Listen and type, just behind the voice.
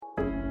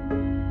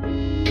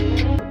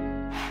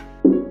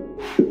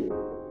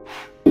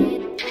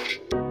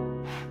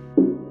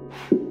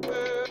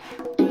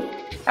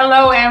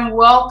Hello and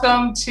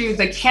welcome to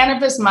the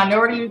Cannabis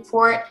Minority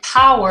Report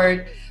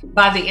powered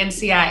by the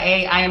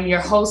NCIA. I am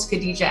your host,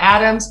 Khadija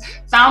Adams,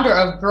 founder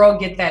of Girl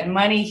Get That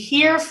Money,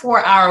 here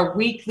for our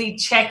weekly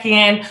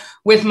check-in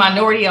with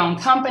minority-owned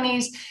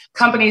companies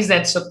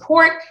that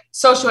support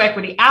social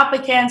equity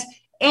applicants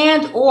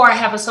and or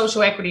have a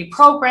social equity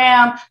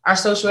program, our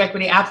social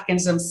equity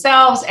applicants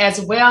themselves, as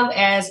well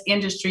as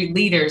industry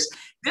leaders.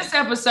 This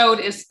episode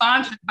is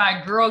sponsored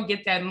by Girl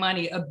Get That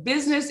Money, a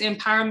business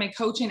empowerment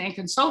coaching and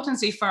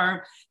consultancy firm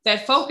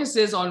that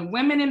focuses on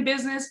women in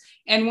business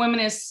and women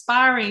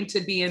aspiring to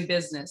be in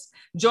business.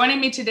 Joining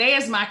me today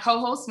is my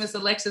co-host, Ms.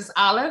 Alexis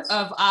Olive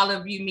of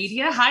Olive View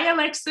Media. Hi,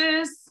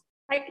 Alexis.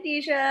 Hi,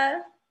 Khadija.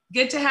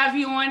 Good to have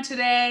you on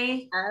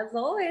today. As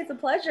always, a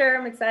pleasure.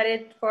 I'm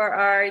excited for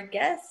our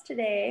guest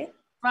today.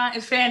 Right,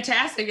 it's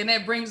fantastic. And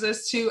that brings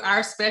us to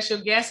our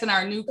special guest and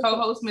our new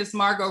co-host, Ms.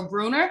 Margot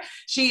Bruner.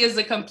 She is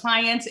a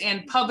compliance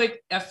and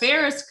public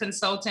affairs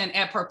consultant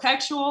at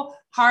Perpetual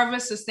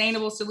Harvest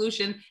Sustainable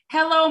Solution.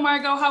 Hello,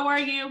 Margot. How are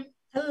you?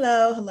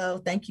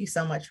 Hello. Thank you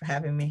so much for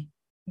having me.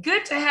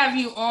 Good to have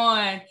you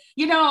on.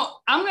 You know,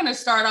 I'm going to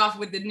start off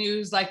with the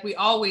news like we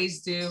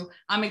always do.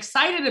 I'm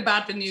excited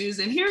about the news.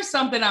 And here's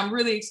something I'm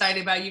really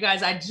excited about, you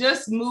guys. I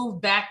just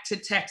moved back to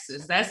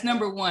Texas. That's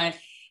number one.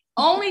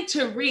 Only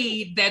to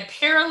read that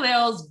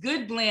Parallels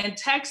Good Blend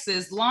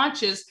Texas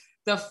launches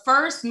the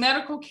first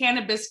medical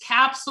cannabis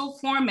capsule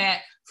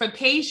format for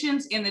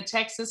patients in the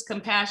Texas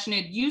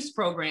Compassionate Use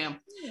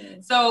Program.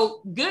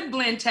 So Good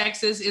Blend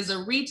Texas is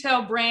a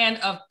retail brand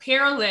of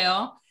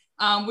Parallel,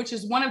 which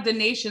is one of the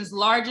nation's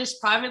largest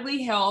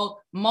privately held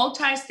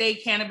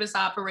multi-state cannabis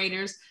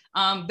operators.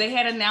 They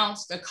had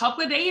announced a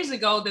couple of days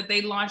ago that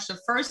they launched the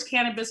first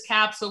cannabis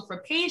capsule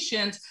for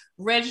patients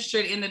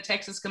registered in the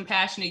Texas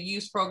Compassionate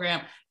Use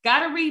Program.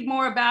 Got to read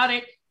more about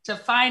it to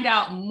find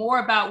out more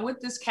about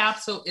what this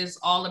capsule is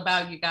all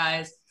about, you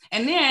guys.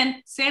 And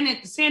then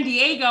San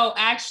Diego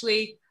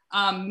actually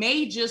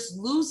may just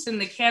loosen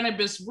the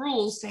cannabis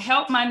rules to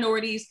help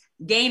minorities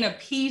gain a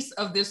piece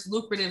of this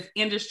lucrative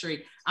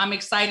industry. I'm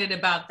excited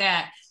about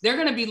that. They're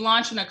going to be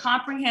launching a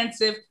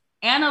comprehensive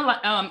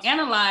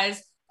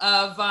analysis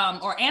of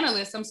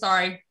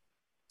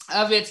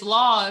its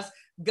laws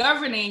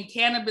governing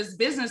cannabis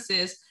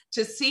businesses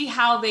to see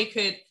how they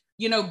could,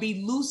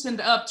 be loosened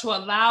up to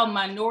allow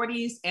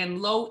minorities and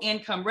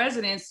low-income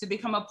residents to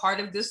become a part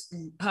of this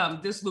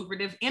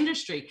lucrative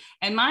industry.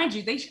 And mind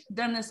you, they should have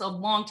done this a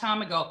long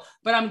time ago,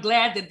 but I'm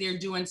glad that they're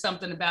doing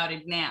something about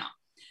it now.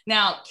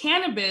 Now,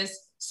 cannabis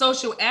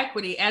social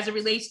equity, as it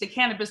relates to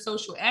cannabis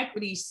social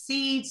equity,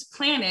 seeds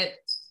planted,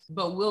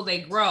 but will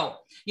they grow?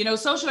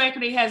 Social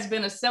equity has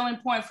been a selling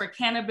point for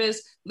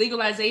cannabis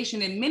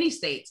legalization in many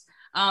states.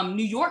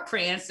 New York, for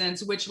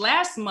instance, which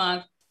last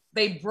month,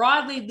 they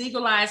broadly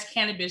legalized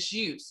cannabis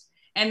use.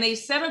 And they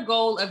set a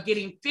goal of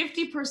getting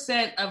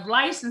 50% of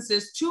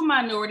licenses to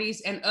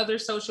minorities and other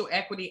social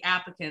equity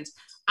applicants.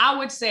 I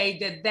would say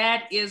that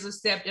that is a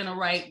step in the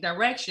right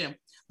direction.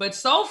 But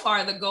so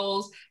far, the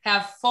goals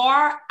have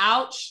far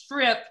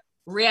outstripped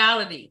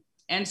reality.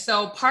 And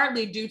so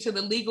partly due to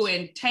the legal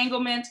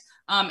entanglements,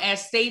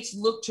 as states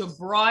look to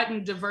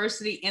broaden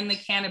diversity in the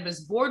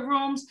cannabis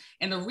boardrooms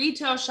and the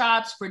retail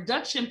shops,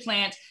 production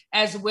plants,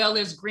 as well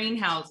as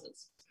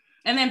greenhouses.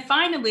 And then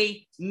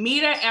finally,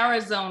 Meta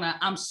Arizona.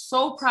 I'm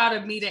so proud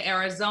of Meta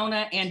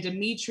Arizona and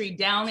Dimitri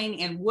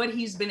Downing and what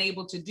he's been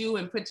able to do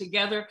and put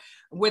together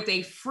with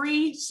a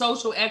free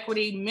social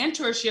equity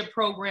mentorship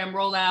program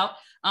rollout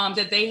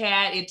that they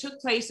had. It took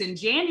place in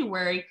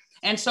January.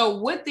 And so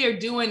what they're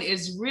doing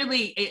is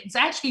it's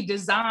actually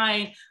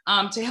designed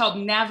to help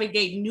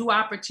navigate new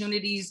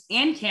opportunities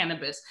in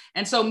cannabis.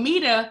 And so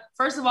Meta,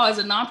 first of all, is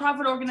a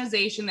nonprofit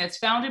organization that's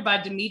founded by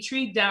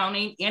Dimitri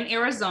Downing in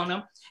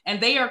Arizona. And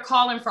they are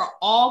calling for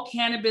all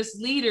cannabis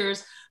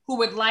leaders who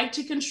would like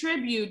to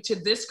contribute to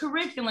this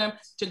curriculum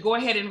to go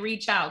ahead and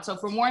reach out. So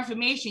for more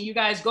information, you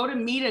guys go to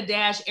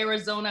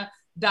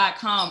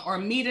meta-arizona.com or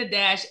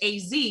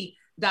meta-az.com.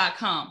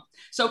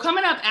 So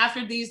coming up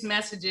after these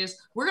messages,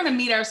 we're going to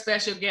meet our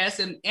special guest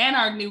and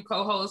our new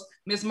co-host,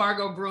 Ms.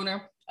 Margot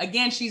Bruner.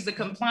 Again, she's the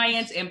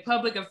compliance and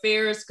public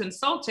affairs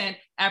consultant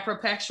at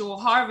Perpetual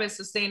Harvest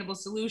Sustainable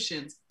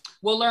Solutions.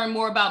 We'll learn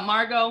more about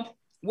Margot,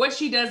 what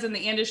she does in the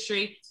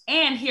industry,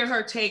 and hear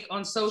her take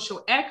on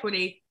social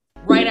equity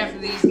right after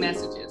these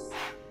messages.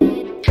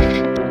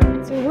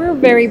 So we're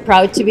very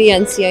proud to be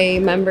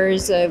NCIA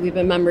members. We've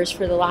been members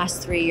for the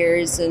last 3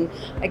 years, and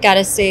I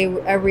gotta say,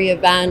 every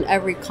event,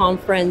 every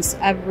conference,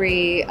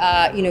 every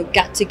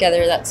get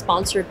together that's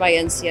sponsored by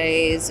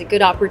NCIA is a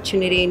good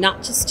opportunity,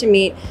 not just to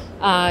meet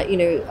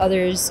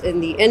others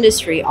in the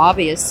industry,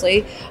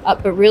 obviously,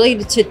 but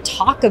really to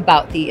talk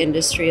about the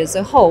industry as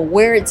a whole,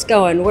 where it's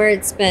going, where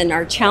it's been,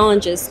 our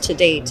challenges to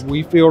date.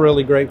 We feel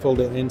really grateful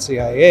to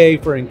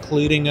NCIA for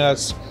including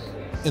us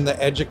in the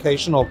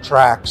educational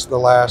tracks the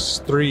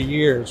last 3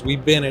 years.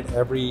 We've been at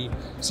every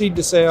seed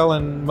to sale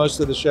and most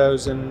of the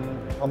shows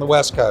on the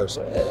West Coast.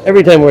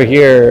 Every time we're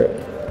here,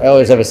 I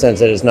always have a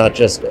sense that it's not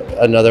just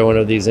another one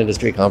of these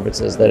industry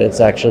conferences, that it's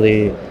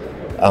actually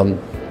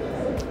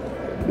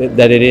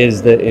that it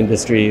is the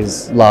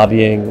industry's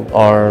lobbying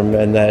arm,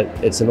 and that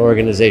it's an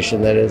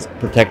organization that is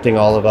protecting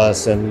all of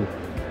us and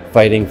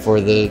fighting for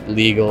the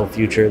legal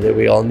future that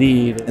we all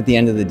need. At the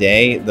end of the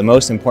day, the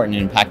most important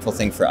and impactful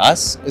thing for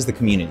us is the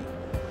community.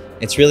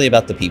 It's really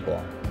about the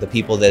people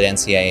that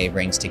NCIA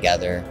brings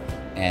together,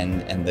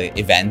 and the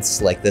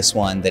events like this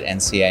one that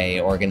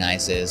NCIA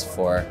organizes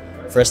for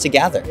us to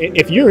gather.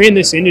 If you're in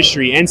this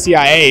industry,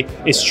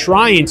 NCIA is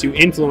trying to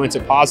influence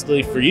it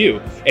positively for you.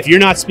 If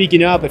you're not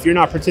speaking up, if you're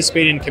not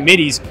participating in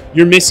committees,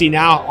 you're missing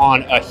out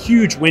on a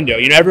huge window.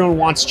 You know, everyone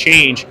wants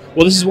change.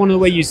 Well, this is one of the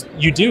ways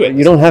you do it.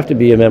 You don't have to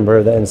be a member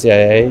of the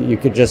NCIA. You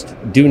could just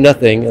do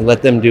nothing and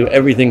let them do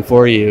everything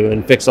for you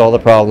and fix all the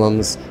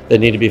problems that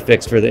need to be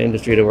fixed for the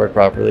industry to work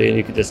properly, and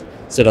you could just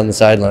sit on the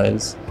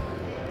sidelines.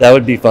 That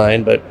would be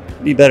fine, but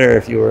it'd be better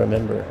if you were a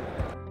member.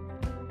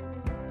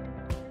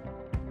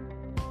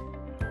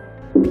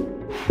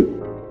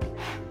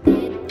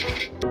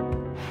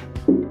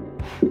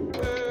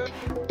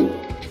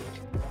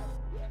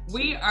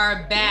 We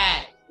are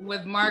back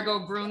with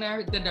Margot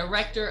Bruner, the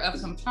Director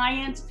of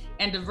Compliance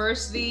and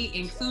Diversity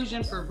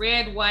Inclusion for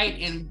Red, White,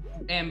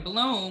 and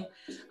Bloom.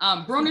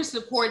 Bruner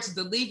supports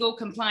the legal,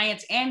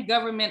 compliance, and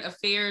government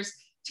affairs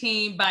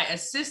team by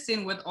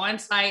assisting with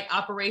on-site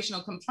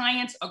operational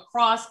compliance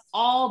across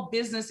all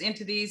business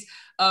entities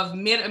of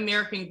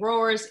Mid-American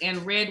Growers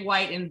and Red,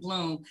 White, and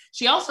Bloom.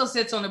 She also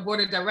sits on the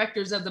board of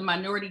directors of the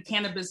Minority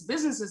Cannabis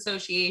Business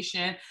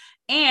Association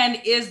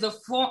and is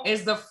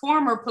the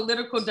former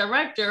political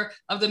director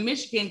of the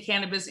Michigan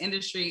Cannabis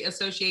Industry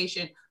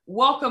Association.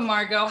 Welcome,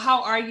 Margot.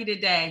 How are you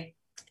today?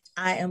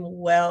 I am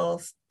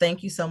well.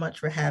 Thank you so much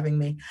for having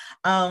me.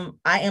 I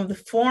am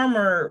the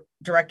former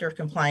director of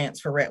compliance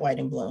for Red, White,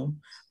 and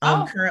Bloom.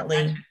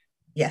 Currently,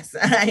 yes,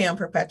 I am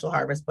Perpetual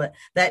Harvest, but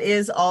that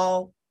is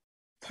all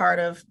part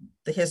of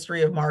the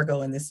history of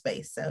Margot in this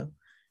space. So.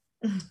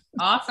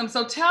 Awesome.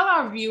 So tell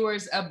our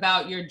viewers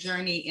about your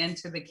journey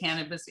into the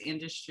cannabis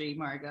industry,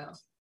 Margot.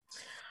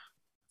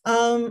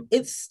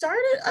 It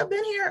started, I've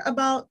been here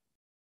about,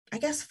 I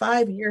guess,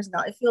 5 years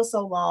now. It feels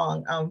so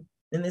long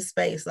in this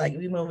space, like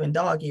we move in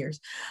dog years.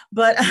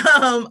 But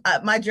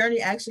my journey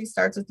actually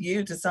starts with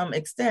you to some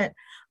extent.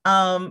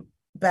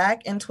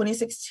 Back in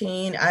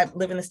 2016, I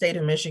live in the state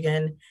of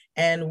Michigan,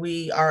 and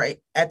we are,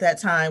 at that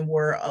time,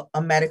 we're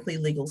a medically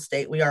legal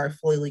state. We are a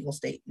fully legal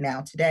state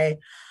now today.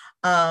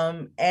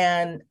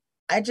 And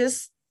I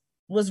just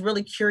was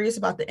really curious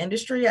about the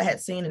industry. I had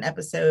seen an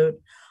episode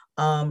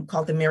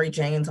called The Mary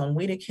Janes on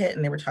Weediquette,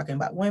 and they were talking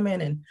about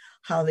women and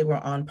how they were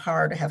on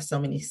par to have so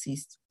many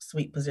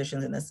C-suite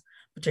positions in this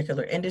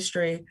particular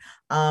industry.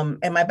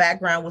 And my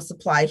background was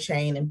supply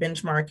chain and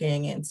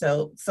benchmarking. And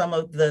so some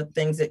of the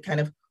things that kind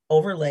of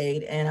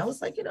overlaid, and I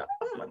was like,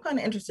 I'm kind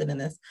of interested in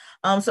this.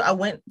 So I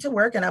went to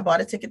work and I bought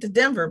a ticket to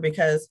Denver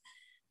because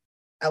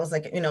I was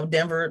like,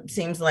 Denver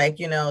seems like,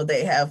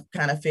 they have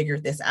kind of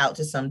figured this out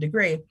to some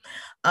degree.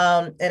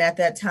 And at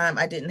that time,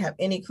 I didn't have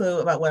any clue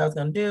about what I was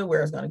going to do, where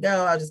I was going to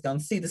go. I was just going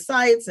to see the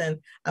sites, and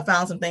I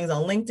found some things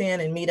on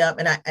LinkedIn and Meetup,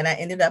 and I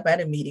ended up at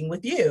a meeting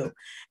with you.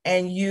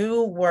 And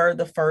you were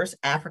the first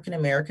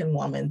African-American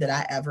woman that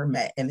I ever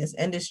met in this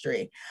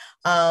industry.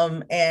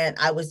 And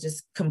I was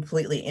just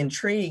completely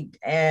intrigued.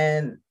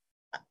 And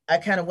I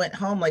kind of went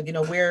home like,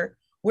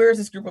 where is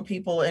this group of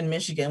people in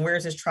Michigan? Where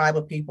is this tribe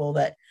of people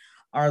that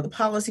are the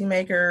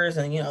policymakers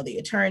and, the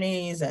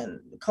attorneys and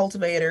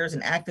cultivators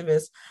and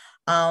activists.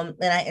 And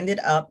I ended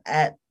up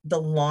at the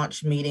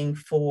launch meeting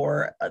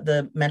for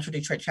the Metro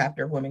Detroit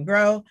chapter of Women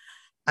Grow.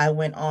 I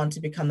went on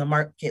to become the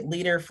market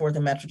leader for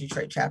the Metro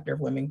Detroit chapter of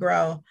Women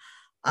Grow.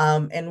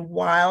 And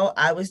while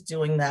I was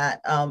doing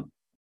that,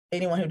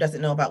 anyone who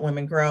doesn't know about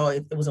Women Grow,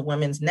 it was a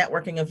women's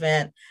networking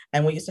event.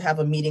 And we used to have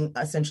a meeting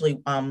essentially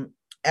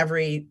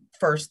every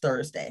first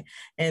Thursday.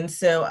 And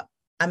so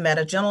I met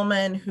a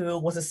gentleman who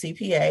was a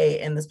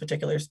CPA in this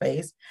particular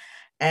space,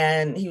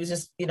 and he was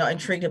just,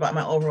 intrigued about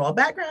my overall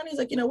background. He's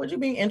like, would you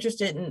be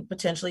interested in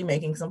potentially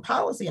making some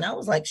policy? And I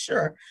was like,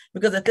 sure,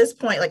 because at this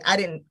point, I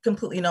didn't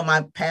completely know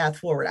my path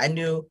forward. I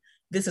knew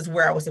this is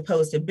where I was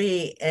supposed to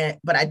be,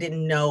 but I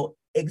didn't know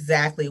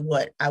exactly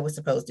what I was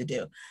supposed to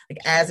do.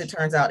 As it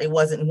turns out, it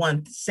wasn't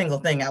one single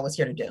thing I was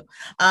here to do.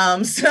 I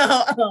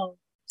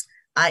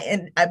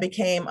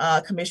became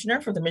a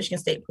commissioner for the Michigan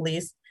State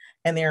Police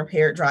and their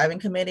impaired driving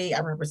committee.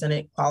 I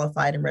represented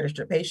qualified and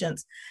registered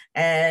patients.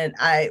 And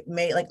I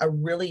made a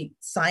really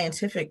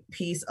scientific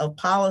piece of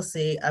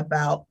policy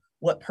about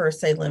what per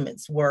se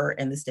limits were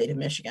in the state of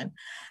Michigan.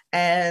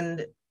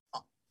 And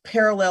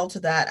parallel to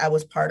that, I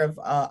was part of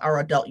our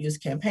adult use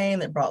campaign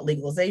that brought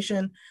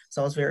legalization.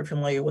 So I was very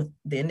familiar with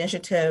the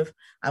initiative.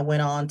 I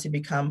went on to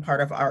become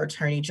part of our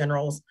Attorney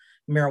General's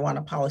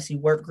marijuana policy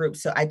work group.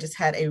 So I just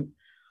had a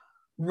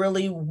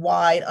really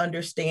wide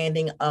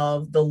understanding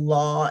of the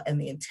law and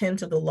the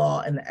intent of the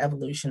law and the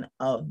evolution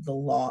of the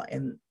law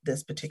in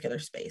this particular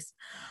space.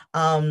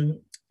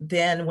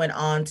 Then went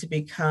on to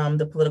become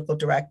the political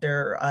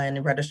director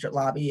and registered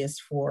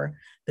lobbyist for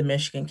the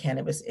Michigan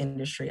Cannabis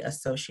Industry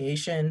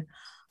Association.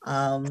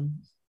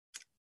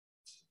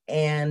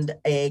 and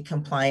a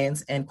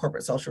compliance and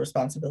corporate social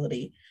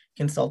responsibility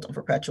consultant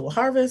for Perpetual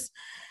Harvest,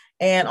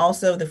 and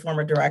also the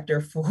former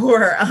director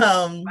for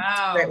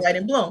Great White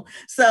and Bloom.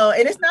 So,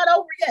 and it's not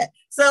over yet.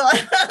 So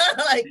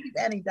like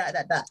adding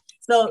that.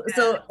 So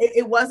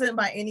it wasn't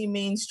by any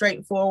means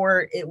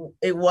straightforward.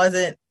 It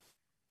wasn't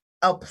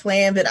a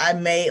plan that I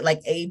made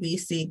like A, B,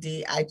 C,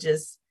 D. I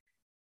just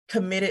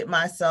committed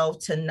myself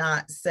to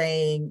not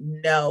saying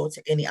no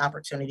to any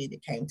opportunity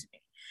that came to me.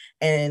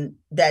 And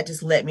that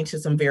just led me to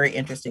some very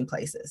interesting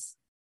places.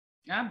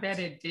 I bet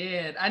it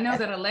did. I know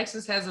that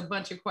Alexis has a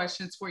bunch of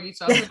questions for you,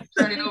 so I'm going to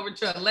turn it over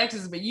to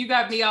Alexis, but you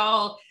got me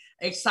all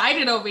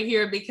excited over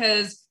here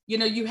because, you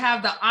know, you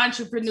have the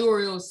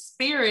entrepreneurial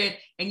spirit,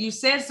 and you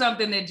said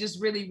something that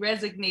just really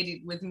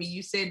resonated with me.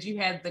 You said you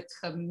had the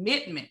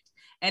commitment,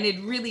 and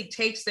it really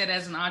takes that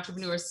as an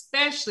entrepreneur,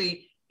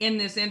 especially in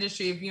this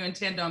industry, if you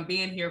intend on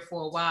being here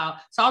for a while.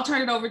 So I'll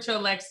turn it over to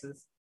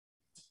Alexis.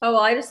 Oh,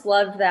 well, I just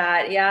loved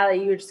that. Yeah,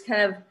 you were just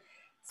kind of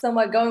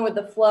somewhat going with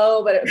the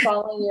flow, but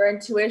following your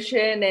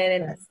intuition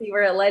and see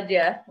where it led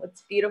you.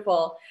 It's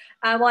beautiful.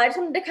 Well, I just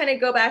wanted to kind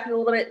of go back a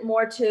little bit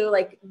more to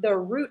like the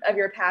root of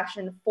your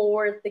passion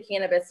for the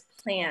cannabis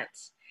plant.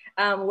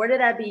 Where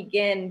did that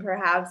begin?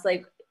 Perhaps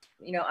like,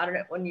 you know, I don't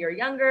know, when you were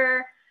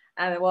younger,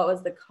 what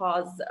was the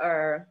cause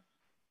or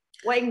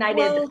what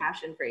ignited the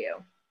passion for you?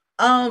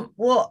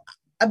 Well,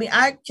 I mean,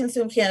 I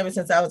consumed cannabis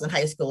since I was in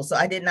high school. So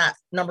I did not,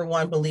 number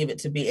one, believe it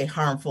to be a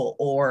harmful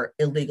or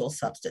illegal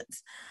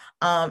substance.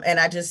 And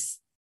I just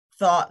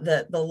thought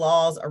that the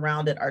laws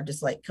around it are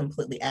just like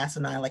completely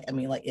asinine. Like, I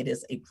mean, like it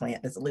is a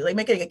plant that's illegal, like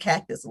making a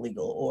cactus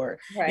illegal or,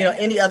 you know,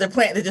 any other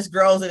plant that just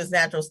grows in its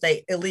natural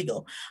state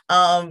illegal.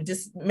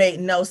 Just made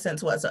no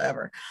sense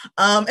whatsoever.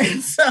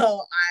 And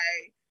so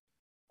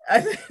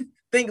I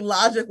think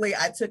logically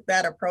I took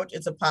that approach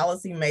into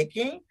policy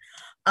making.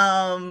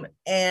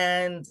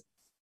 And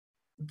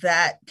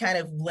that kind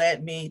of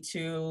led me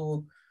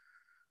to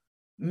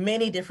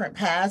many different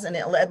paths, and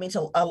it led me to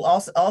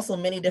also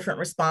many different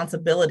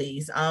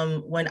responsibilities.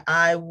 When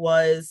I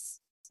was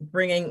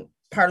bringing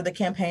part of the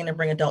campaign to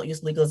bring adult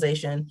use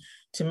legalization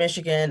to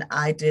Michigan,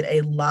 I did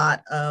a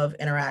lot of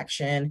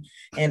interaction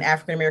in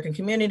African-American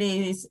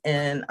communities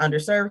and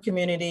underserved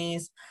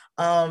communities,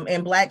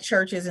 in Black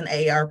churches and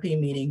AARP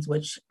meetings,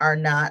 which are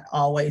not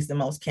always the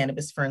most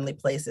cannabis-friendly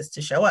places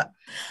to show up.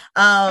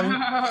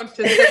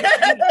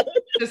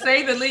 To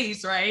say the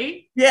least,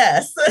 right?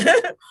 Yes.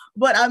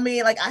 But I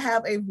mean, like I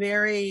have a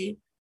very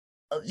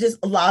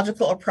just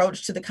logical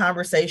approach to the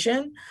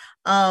conversation.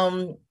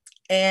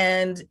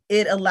 And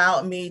it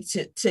allowed me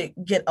to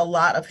get a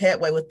lot of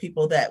headway with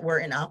people that were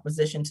in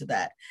opposition to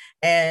that.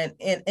 And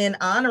in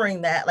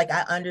honoring that, like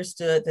I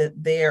understood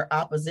that their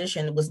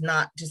opposition was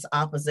not just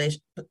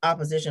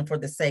opposition for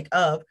the sake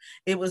of,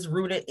 it was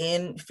rooted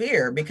in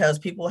fear because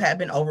people had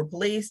been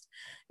over-policed,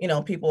 you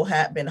know, people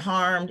had been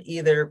harmed,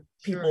 either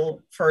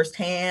people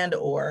firsthand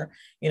or,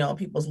 you know,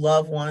 people's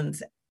loved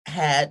ones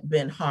had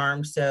been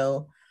harmed.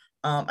 So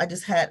I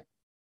just had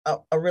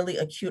a really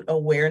acute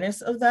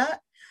awareness of that.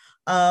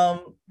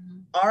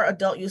 Our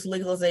adult use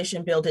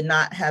legalization bill did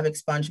not have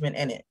expungement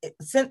in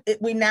it.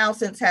 We now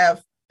since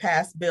have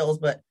passed bills,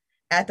 but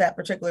at that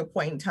particular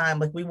point in time,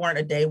 like we weren't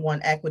a day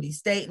one equity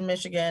state in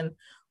Michigan.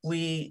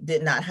 We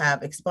did not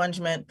have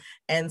expungement.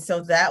 And so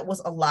that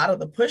was a lot of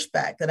the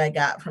pushback that I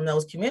got from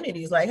those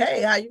communities. Like,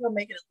 hey, how you gonna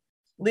make it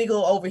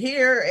legal over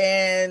here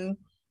and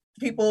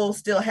people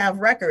still have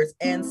records?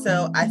 And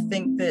so I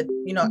think that,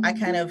 you know, I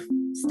kind of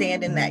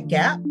stand in that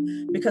gap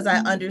because I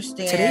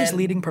understand today's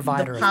leading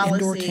provider of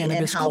indoor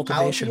cannabis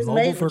cultivation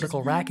mobile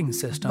vertical racking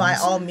systems. By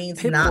all means,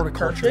 PIP not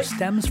Horticulture perfect.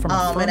 stems from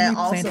a firmly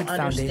planted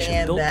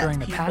foundation built during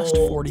the past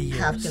 40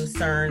 years.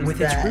 With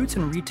its roots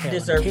in retail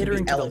and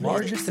catering to the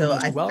largest and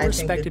most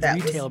well-respected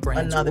retail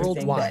brands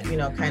worldwide, that, you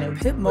know, kind of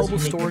PIP Mobile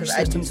Storage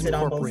Systems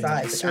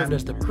Incorporated served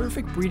as the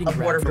perfect breeding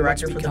ground for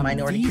what's become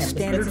the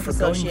standard for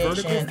going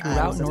vertical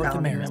throughout North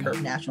America.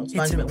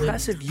 Its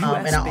impressive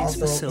U.S.-based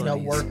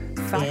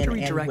facilities,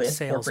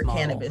 factory-direct sales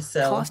model,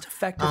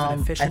 cost-effective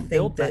and efficient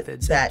build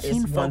methods, and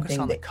keen focus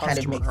on the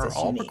customer are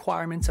all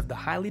requirements of the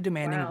highly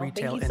demanding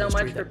retail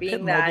industry that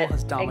PIP Mobile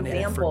has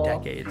dominated for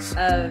decades.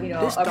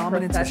 This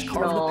dominance has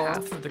carved the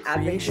path for the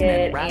creation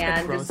and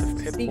rapid growth of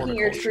PIP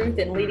Horticulture.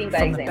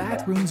 From the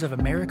back rooms of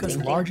America's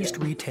largest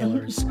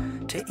retailers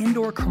to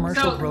indoor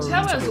commercial growers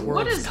of the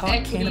world's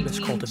top cannabis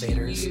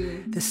cultivators,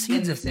 the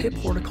seeds of PIP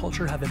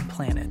Horticulture have been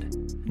planted.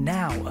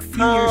 Now, a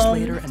few years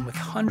later, and with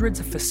hundreds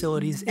of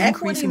facilities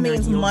increasing their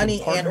yield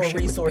money and or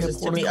resources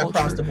to me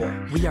across the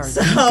board. We are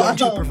the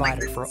go-to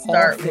provider for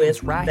all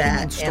things racking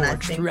and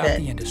storage throughout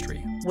the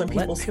industry. When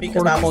people speak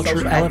about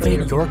social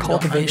elevate your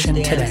cultivation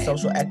today.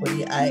 Social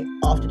equity, I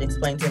often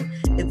explain to them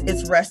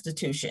it's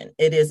restitution.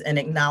 It is an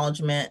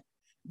acknowledgement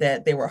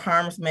that there were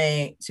harms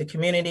made to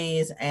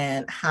communities,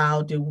 and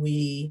how do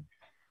we,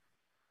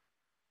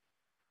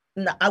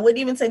 I wouldn't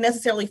even say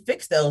necessarily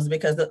fix those,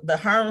 because the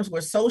harms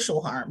were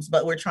social harms,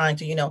 but we're trying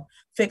to, you know,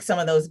 fix some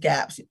of those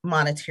gaps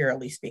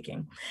monetarily speaking.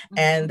 Mm-hmm.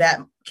 And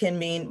that can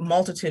mean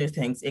multitude of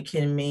things. It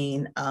can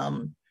mean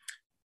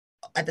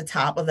at the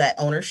top of that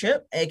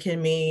ownership. It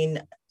can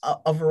mean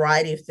a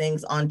variety of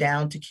things on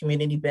down to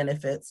community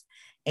benefits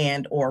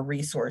and or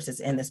resources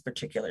in this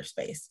particular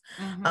space.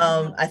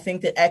 I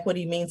think that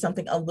equity means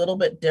something a little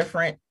bit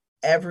different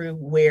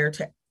everywhere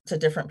to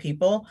different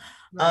people.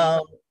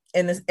 Right.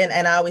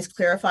 And I always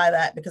clarify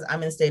that because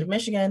I'm in the state of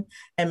Michigan,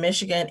 and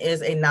Michigan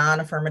is a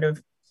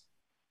non-affirmative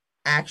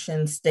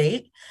action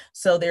state.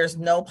 So there's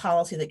no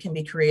policy that can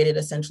be created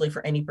essentially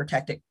for any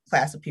protected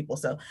class of people.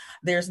 So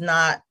there's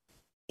not,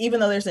 even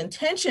though there's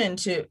intention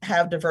to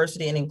have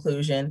diversity and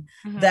inclusion,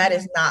 that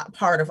is not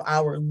part of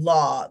our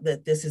law,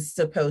 that this is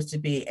supposed to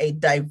be a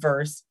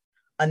diverse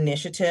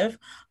initiative.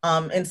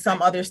 In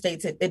some other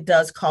states, it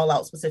does call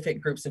out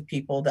specific groups of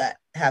people that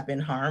have been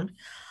harmed.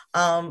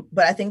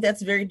 But I think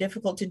that's very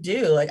difficult to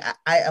do. Like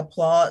I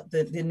applaud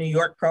the New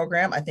York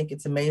program. I think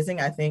it's amazing.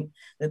 I think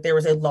that there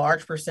was a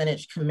large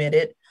percentage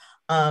committed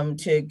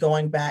to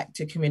going back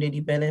to community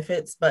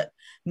benefits, but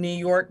New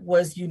York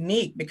was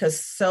unique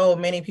because so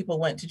many people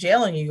went to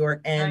jail in New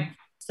York, and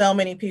so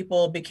many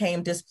people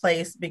became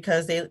displaced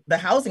because the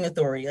housing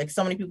authority, like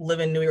so many people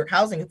live in New York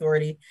Housing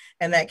Authority,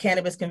 and that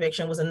cannabis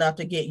conviction was enough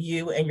to get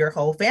you and your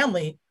whole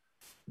family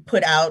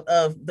put out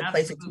of the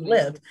place that you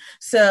lived.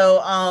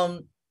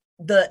 So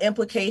the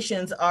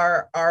implications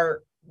are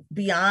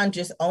beyond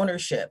just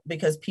ownership,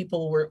 because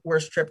people were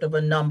stripped of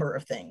a number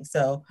of things.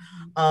 So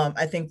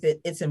I think that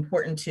it's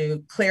important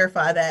to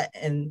clarify that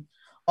in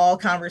all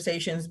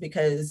conversations,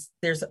 because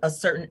there's a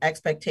certain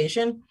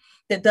expectation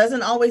that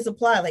doesn't always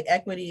apply. Like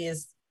equity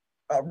is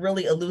a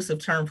really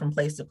elusive term from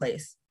place to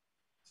place.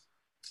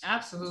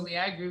 Absolutely.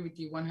 I agree with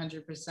you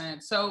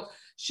 100%. So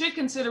should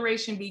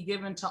consideration be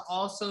given to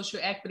all social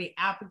equity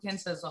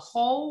applicants as a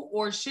whole,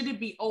 or should it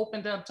be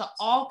opened up to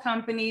all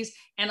companies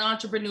and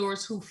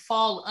entrepreneurs who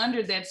fall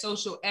under that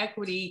social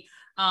equity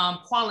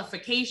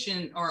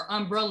qualification or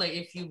umbrella,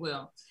 if you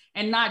will,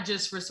 and not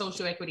just for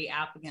social equity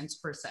applicants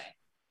per se?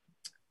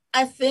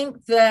 I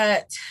think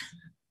that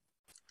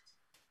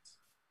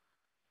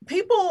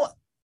people,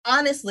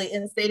 honestly,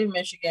 in the state of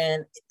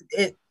Michigan,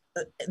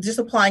 just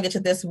applying it to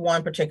this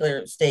one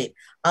particular state,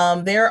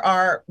 there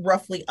are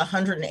roughly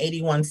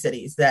 181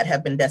 cities that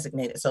have been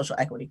designated social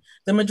equity.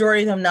 The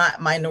majority of them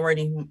not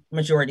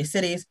majority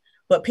cities,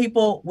 but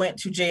people went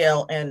to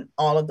jail in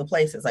all of the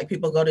places. Like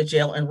people go to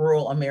jail in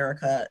rural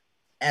America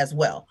as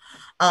well.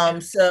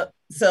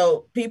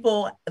 So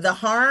people, the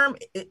harm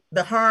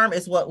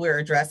is what we're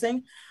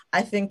addressing.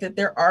 I think that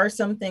there are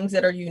some things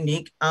that are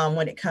unique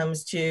when it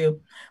comes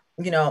to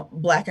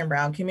Black and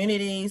Brown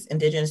communities,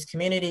 Indigenous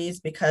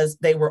communities, because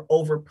they were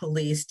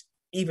over-policed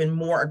even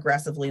more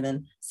aggressively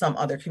than some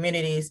other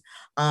communities,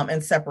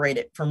 and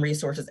separated from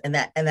resources, and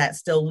that's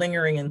still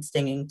lingering and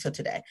stinging to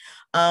today.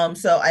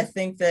 So I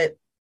think that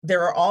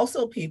there are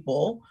also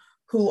people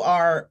who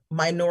are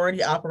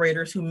minority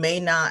operators who may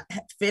not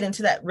fit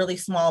into that really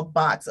small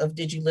box of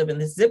did you live in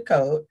this zip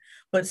code,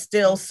 but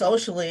still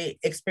socially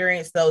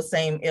experience those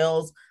same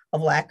ills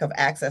of lack of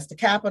access to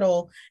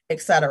capital,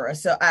 et cetera.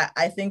 So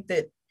I think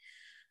that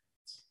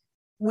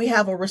we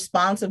have a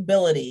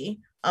responsibility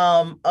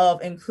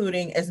of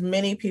including as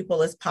many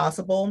people as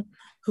possible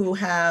who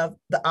have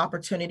the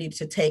opportunity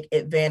to take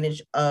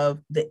advantage of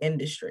the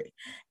industry.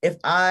 If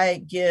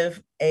I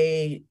give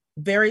a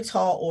very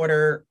tall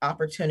order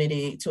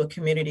opportunity to a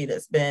community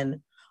that's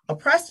been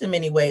oppressed in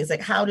many ways,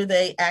 like how do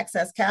they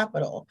access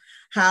capital?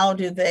 How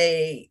do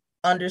they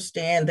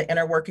understand the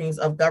inner workings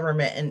of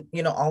government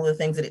and all the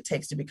things that it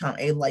takes to become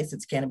a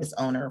licensed cannabis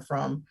owner,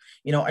 from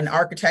an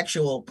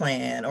architectural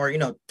plan or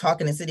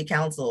talking to city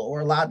council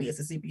or a lobbyist,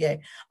 a CPA.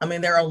 I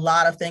mean, there are a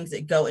lot of things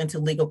that go into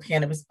legal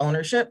cannabis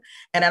ownership,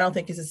 and I don't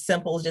think it's as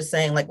simple as just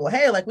saying like, well,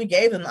 hey, like we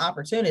gave them the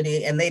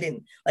opportunity and they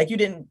didn't, like you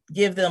didn't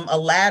give them a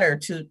ladder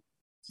to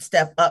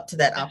step up to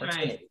that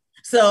opportunity. Right.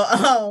 So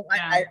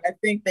I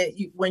think that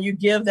when you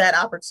give that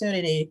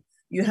opportunity,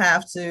 you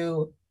have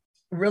to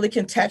really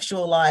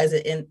contextualize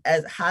it in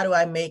as how do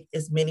I make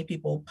as many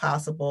people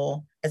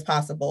as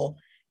possible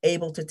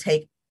able to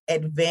take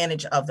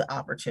advantage of the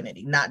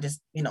opportunity, not just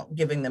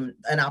giving them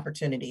an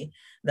opportunity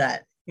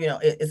that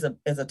is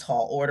a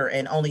tall order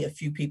and only a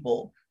few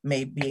people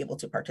may be able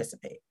to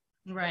participate.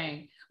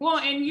 Right. Well,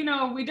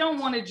 and we don't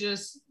want to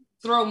just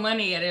throw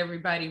money at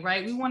everybody,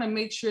 right? We want to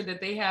make sure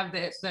that they have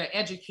the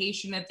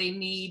education that they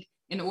need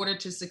in order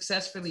to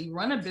successfully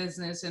run a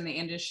business in the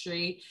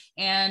industry.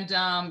 And,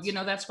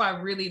 that's why I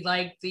really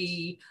like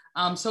the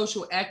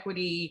social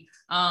equity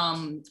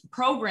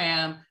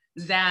program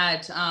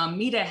that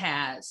MEDA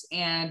has,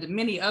 and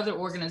many other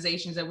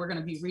organizations that we're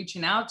going to be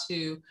reaching out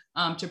to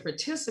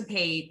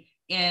participate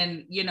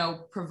in,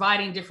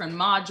 providing different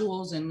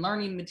modules and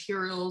learning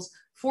materials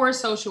for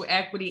social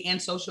equity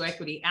and social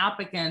equity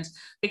applicants,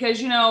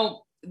 because,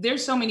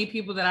 there's so many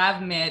people that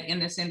I've met in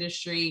this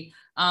industry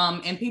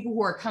and people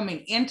who are coming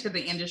into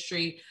the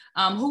industry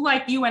who,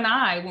 like you and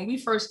I, when we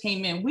first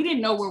came in, we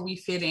didn't know where we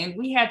fit in.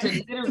 We had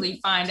to literally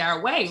find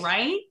our way,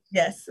 right?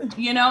 Yes.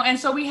 And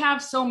so we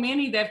have so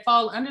many that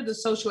fall under the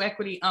social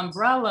equity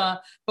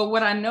umbrella. But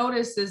what I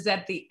noticed is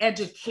that the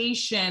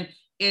education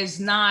is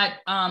not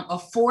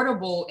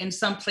affordable in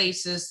some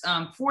places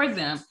for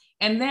them.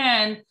 And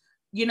then,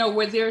 you know,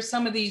 where there's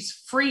some of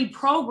these free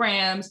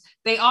programs,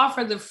 they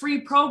offer the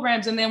free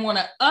programs and then want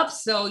to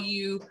upsell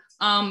you.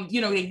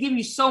 You know, they give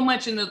you so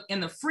much in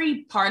the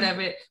free part of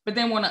it, but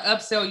then want to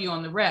upsell you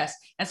on the rest.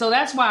 And so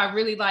that's why I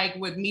really like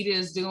what MEDA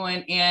is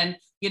doing. And,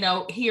 you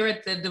know, here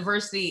at the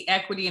Diversity,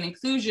 Equity, and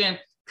Inclusion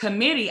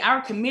Committee,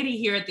 our committee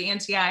here at the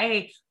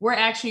NCIA, we're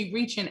actually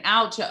reaching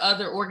out to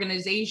other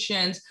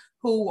organizations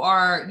who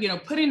are, you know,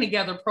 putting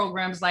together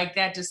programs like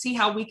that to see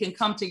how we can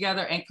come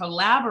together and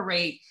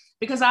collaborate.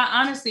 Because I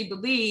honestly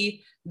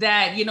believe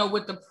that, you know,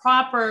 with the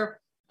proper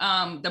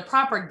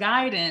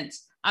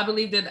guidance, I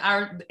believe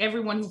that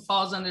everyone who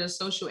falls under the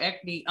social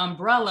equity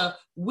umbrella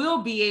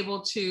will be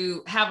able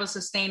to have a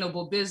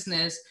sustainable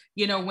business,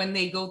 you know, when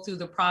they go through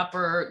the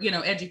proper, you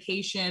know,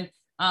 education.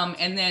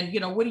 And then, you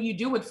know, what do you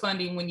do with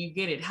funding when you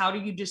get it? How do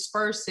you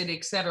disperse it,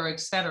 et cetera, et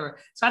cetera?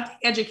 So I think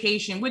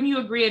education, wouldn't you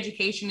agree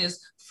education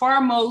is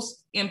far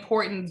most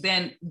important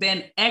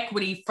than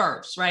equity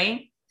first,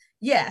 right?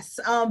 Yes,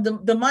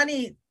 the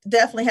money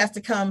definitely has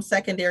to come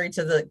secondary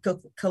to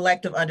the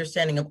collective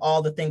understanding of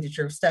all the things that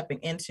you're stepping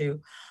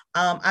into.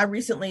 I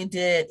recently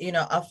did, you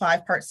know, a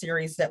 5-part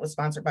series that was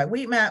sponsored by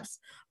Weedmaps,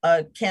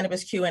 a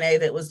cannabis Q&A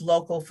that was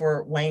local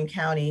for Wayne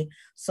County.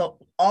 So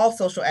all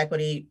social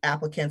equity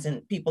applicants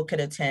and people could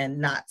attend,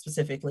 not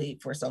specifically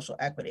for social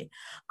equity.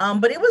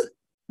 But it was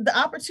the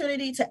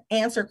opportunity to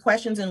answer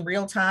questions in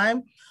real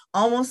time,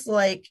 almost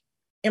like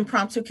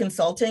impromptu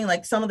consulting.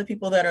 Like some of the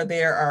people that are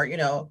there are, you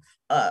know,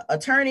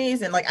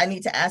 attorneys, and like I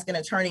need to ask an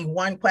attorney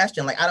one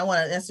question. Like I don't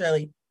want to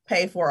necessarily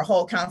pay for a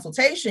whole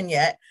consultation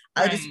yet.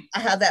 I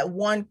have that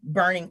one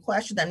burning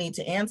question I need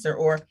to answer.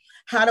 Or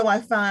how do I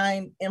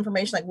find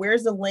information? Like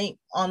where's the link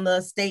on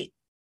the state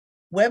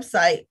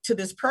website to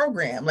this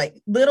program? Like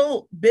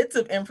little bits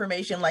of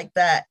information like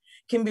that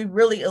can be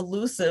really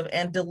elusive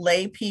and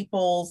delay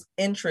people's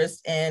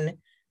interest in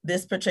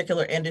this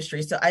particular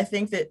industry. So I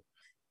think that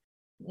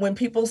when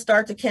people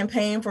start to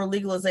campaign for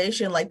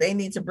legalization, like they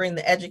need to bring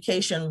the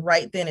education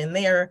right then and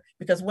there,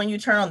 because when you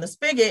turn on the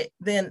spigot,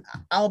 then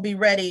I'll be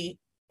ready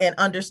and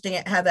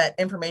understand, have that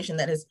information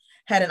that has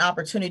had an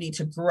opportunity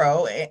to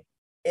grow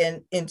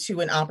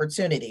into an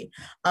opportunity.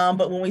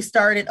 But when we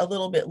started a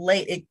little bit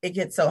late, it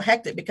gets so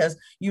hectic because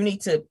you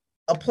need to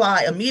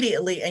apply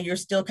immediately and you're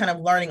still kind of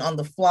learning on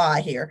the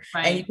fly here.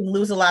 Right. And you can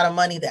lose a lot of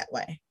money that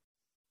way.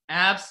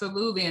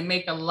 Absolutely. And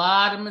make a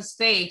lot of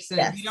mistakes. And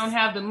yes. If you don't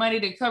have the money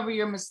to cover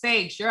your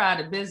mistakes, you're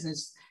out of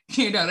business.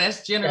 You know,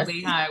 that's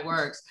generally yes. how it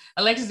works.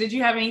 Alexis, did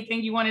you have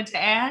anything you wanted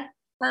to add?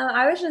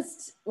 I was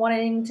just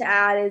wanting to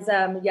add is,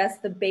 yes,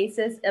 the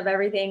basis of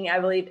everything, I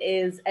believe,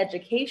 is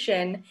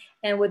education.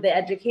 And with the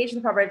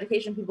education, proper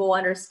education, people will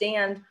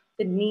understand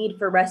the need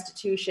for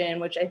restitution,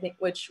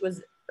 which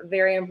was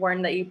very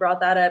important that you brought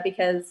that up,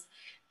 because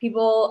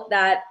people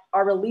that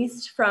are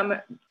released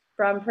from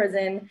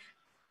prison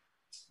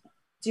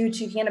due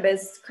to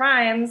cannabis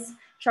crimes,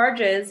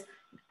 charges,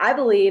 I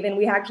believe, and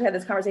we actually had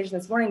this conversation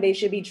this morning, they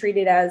should be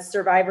treated as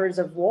survivors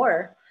of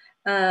war.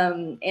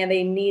 And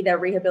they need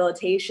that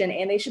rehabilitation,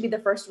 and they should be the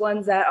first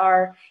ones that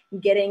are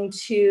getting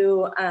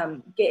to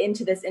get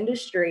into this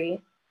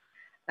industry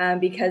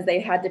because they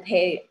had to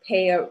pay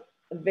a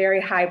very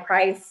high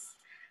price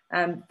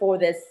for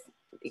this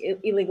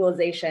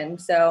illegalization.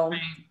 So,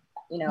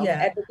 you know,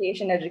 yeah.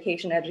 education,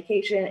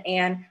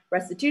 and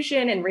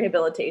restitution and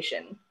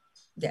rehabilitation.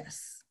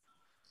 Yes,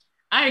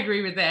 I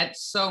agree with that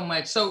so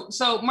much. So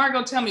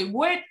Margot, tell me,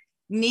 what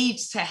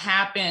needs to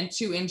happen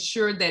to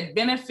ensure that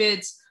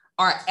benefits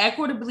are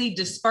equitably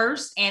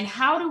dispersed, and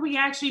how do we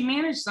actually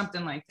manage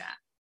something like that?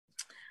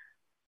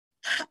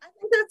 I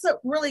think that's a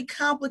really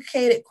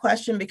complicated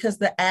question because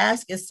the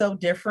ask is so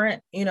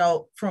different, you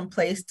know, from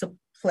place to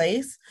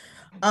place.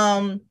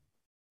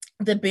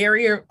 The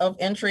barrier of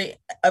entry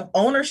of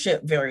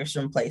ownership varies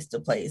from place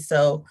to place.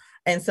 So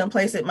in some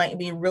places it might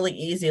be really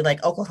easy,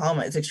 like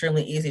Oklahoma, it's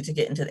extremely easy to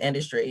get into the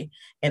industry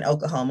in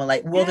Oklahoma.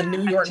 Like, will the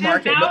New York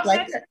market look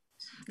like that?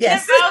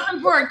 Yes.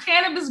 10,000 for a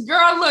cannabis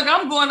girl. Look,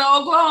 I'm going to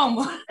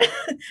Oklahoma.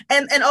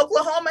 and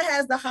Oklahoma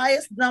has the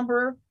highest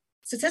number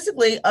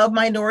statistically of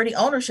minority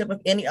ownership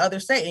of any other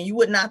state. And you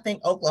would not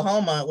think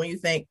Oklahoma when you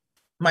think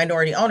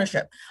minority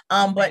ownership.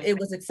 But it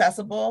was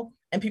accessible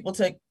and people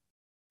took,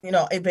 you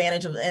know,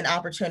 advantage of an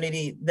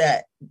opportunity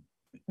that,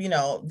 you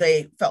know,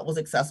 they felt was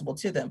accessible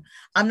to them.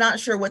 I'm not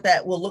sure what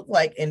that will look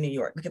like in New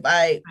York. Like if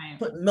I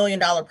put $1 million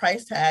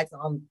price tags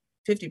on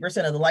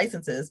 50% of the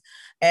licenses,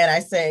 and I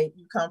say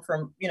you come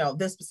from, you know,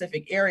 this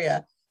specific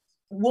area,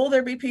 will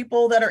there be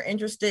people that are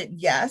interested?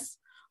 Yes,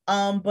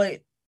 but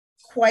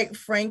quite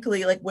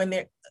frankly, like when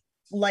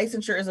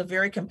licensure is a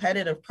very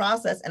competitive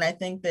process, and I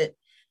think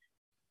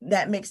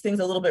that makes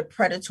things a little bit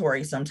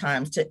predatory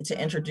sometimes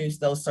to introduce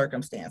those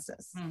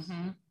circumstances.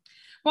 Mm-hmm.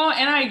 Well,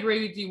 and I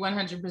agree with you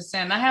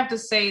 100%. I have to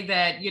say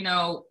that, you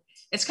know,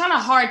 it's kind of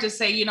hard to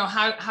say, you know,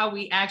 how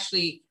we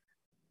actually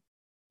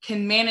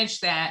can manage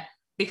that,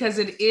 because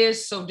it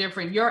is so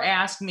different. Your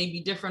ask may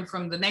be different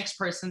from the next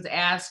person's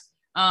ask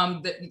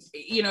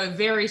it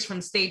varies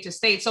from state to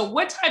state. So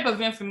what type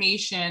of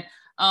information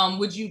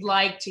would you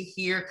like to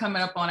hear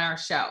coming up on our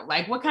show?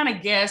 Like, what kind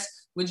of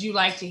guests would you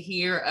like to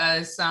hear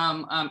us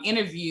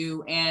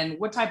interview, and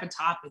what type of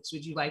topics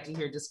would you like to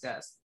hear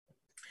discussed?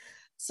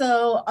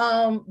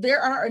 So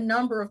there are a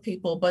number of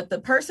people, but the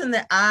person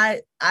that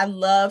I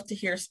love to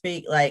hear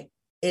speak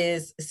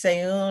is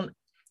Seun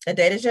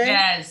Adedeji.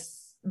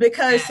 Yes.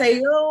 Because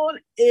Seun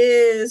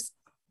is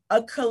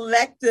a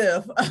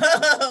collective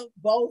of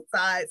both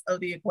sides of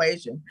the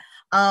equation.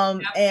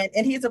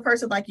 And he's a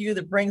person like you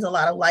that brings a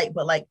lot of light,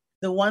 but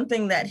the one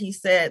thing that he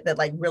said that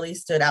really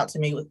stood out to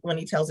me when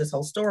he tells his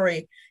whole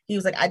story, he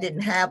was like, I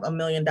didn't have $1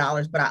 million,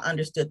 but I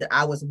understood that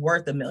I was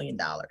worth $1 million.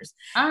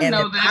 And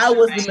that I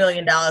was the $1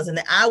 million and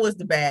that I was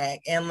the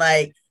bag. And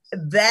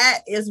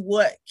that is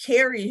what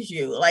carries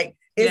you.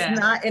 It's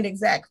not an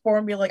exact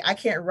formula. I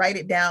can't write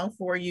it down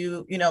for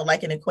you,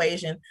 like an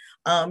equation.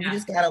 You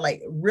just gotta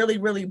really,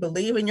 really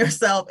believe in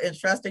yourself and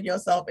trust in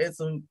yourself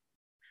and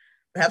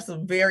have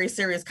some very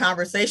serious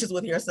conversations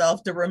with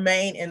yourself to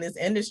remain in this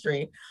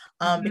industry,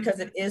 because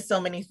it is so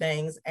many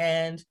things.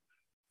 And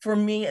for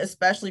me,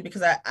 especially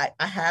because I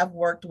have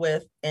worked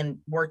with and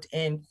worked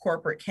in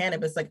corporate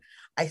cannabis,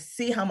 I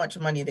see how much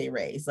money they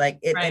raise. And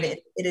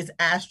it is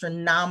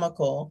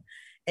astronomical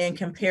in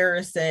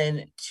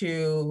comparison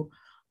to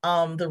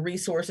the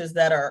resources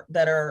that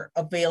are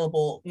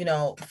available,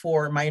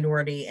 for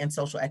minority and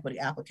social equity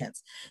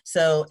applicants.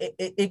 So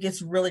it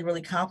gets really,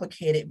 really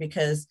complicated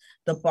because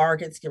the bar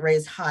gets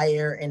raised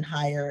higher and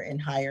higher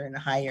and higher and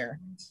higher.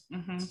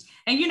 Mm-hmm.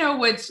 And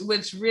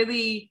what's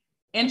really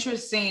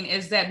interesting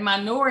is that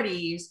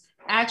minorities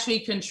actually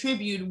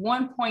contribute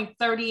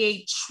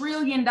 $1.38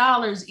 trillion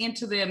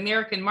into the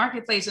American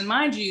marketplace. And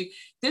mind you,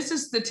 this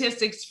is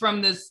statistics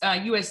from the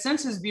U.S.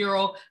 Census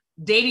Bureau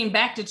dating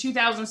back to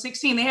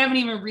 2016. They haven't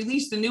even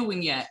released the new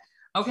one yet.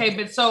 Okay,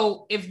 but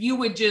so if you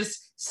would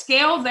just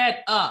scale that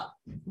up,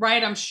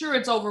 right? I'm sure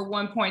it's over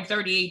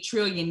 1.38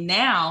 trillion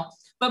now,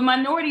 but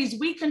minorities,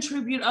 we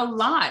contribute a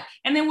lot.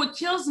 And then what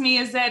kills me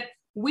is that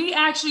we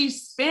actually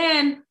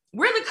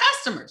we're the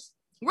customers.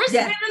 We're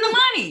spending the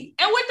money.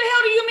 And what the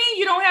hell do you mean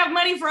you don't have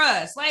money for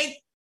us?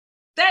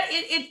 That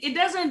it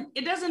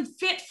doesn't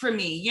fit for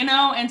me,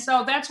 And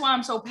so that's why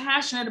I'm so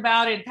passionate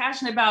about it,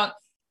 about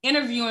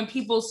interviewing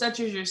people such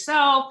as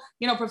yourself,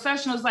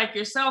 professionals like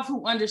yourself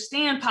who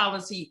understand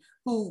policy,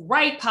 who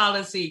write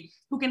policy,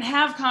 who can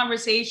have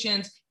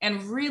conversations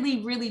and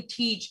really, really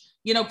teach,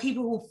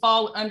 people who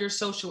fall under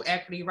social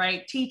equity,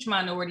 right? Teach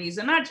minorities,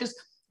 and not just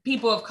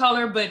people of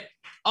color, but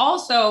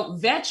also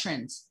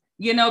veterans,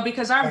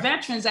 because our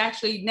veterans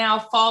actually now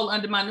fall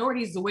under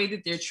minorities the way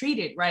that they're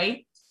treated,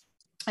 right?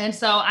 And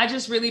so I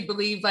just really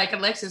believe, like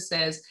Alexis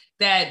says,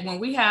 that when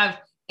we have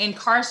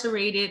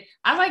incarcerated,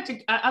 I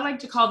like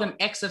to call them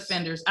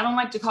ex-offenders. I don't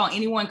like to call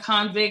anyone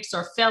convicts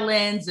or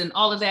felons and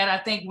all of that. I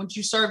think once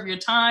you serve your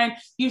time,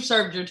 you've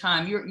served your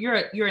time.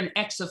 You're an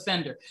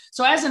ex-offender.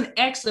 So as an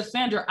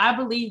ex-offender, I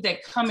believe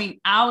that coming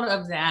out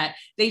of that,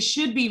 they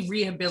should be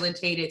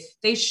rehabilitated.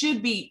 They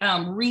should be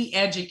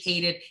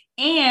re-educated,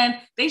 and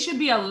they should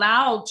be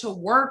allowed to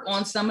work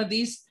on some of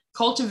these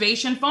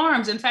cultivation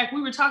farms. In fact,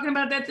 we were talking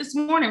about that this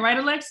morning, right,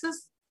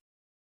 Alexis?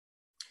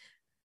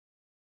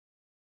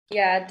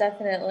 Yeah,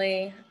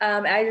 definitely.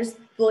 I just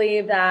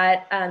believe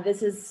that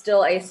this is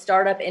still a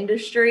startup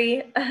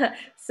industry.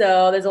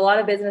 So there's a lot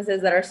of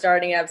businesses that are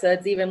starting up. So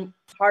it's even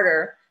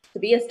harder to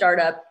be a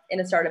startup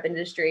in a startup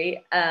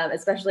industry,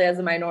 especially as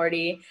a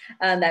minority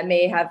that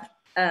may have,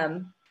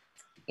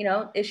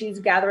 issues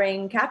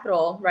gathering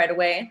capital right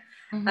away.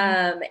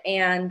 Mm-hmm.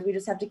 And we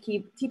just have to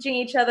keep teaching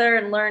each other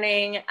and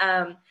learning.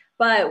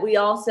 But we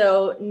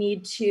also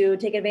need to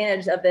take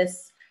advantage of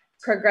this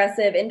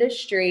progressive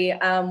industry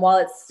while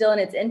it's still in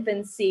its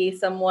infancy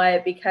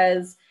somewhat,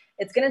 because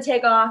it's going to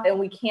take off and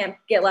we can't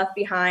get left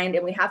behind,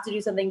 and we have to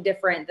do something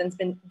different than's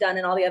been done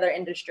in all the other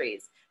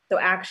industries. So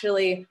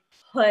actually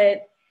put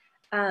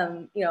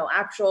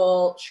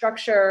actual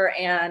structure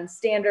and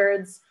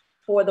standards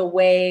for the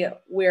way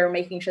we're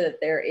making sure that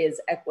there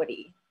is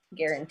equity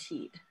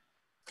guaranteed.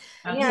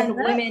 And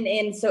women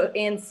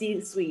in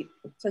C-suite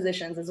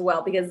positions as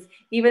well, because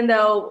even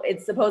though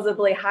it's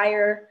supposedly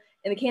higher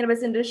in the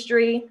cannabis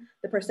industry,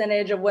 the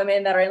percentage of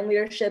women that are in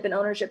leadership and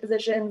ownership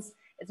positions,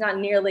 it's not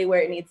nearly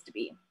where it needs to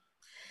be.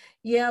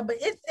 Yeah, but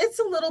it's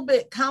a little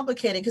bit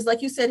complicated because,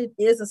 like you said, it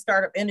is a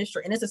startup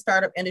industry, and it's a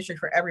startup industry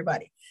for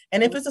everybody.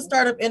 And if it's a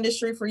startup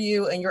industry for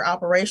you and you're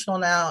operational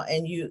now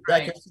and you're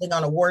sitting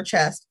on a war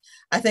chest,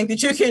 I think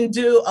that you can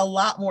do a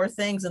lot more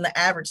things than the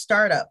average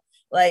startup.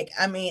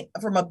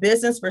 From a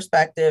business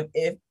perspective,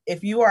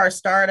 if you are a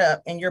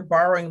startup and you're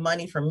borrowing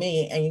money from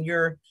me and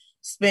you're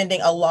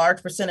spending a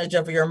large percentage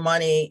of your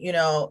money,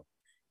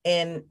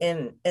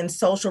 in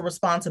social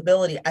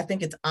responsibility, I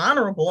think it's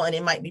honorable, and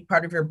it might be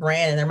part of your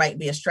brand and there might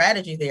be a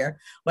strategy there.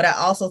 But I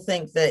also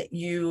think that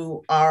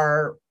you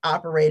are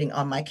operating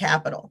on my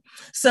capital.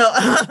 So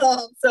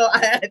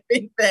I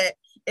think that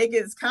it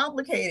gets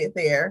complicated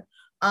there.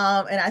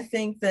 And I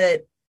think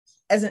that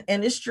as an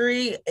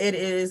industry, it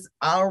is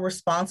our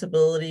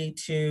responsibility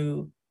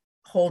to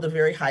hold a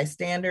very high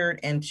standard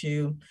and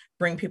to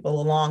bring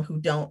people along who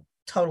don't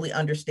totally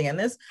understand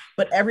this,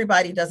 but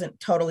everybody doesn't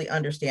totally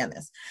understand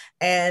this.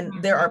 And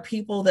there are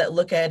people that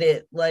look at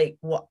it like,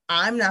 well,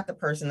 I'm not the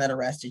person that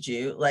arrested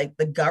you. Like,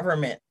 the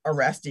government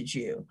arrested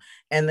you,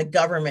 and the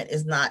government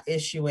is not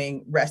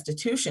issuing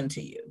restitution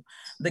to you.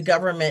 The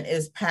government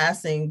is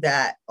passing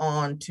that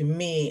on to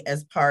me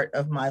as part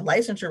of my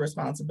licensure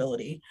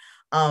responsibility,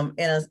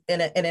 in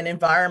an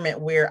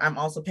environment where I'm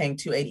also paying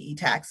 280E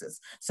taxes.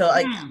 So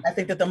I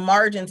think that the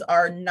margins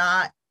are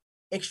not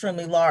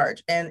extremely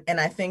large. And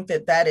I think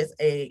that is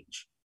a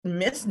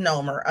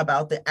misnomer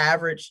about the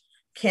average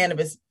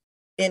cannabis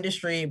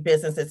industry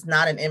business. It's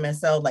not an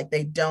MSO. Like,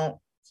 they don't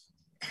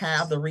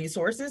have the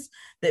resources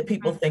that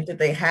people think that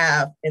they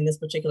have in this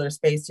particular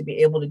space to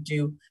be able to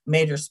do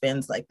major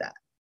spends like that.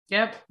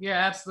 Yep, you're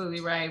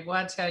absolutely right. Well,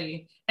 I tell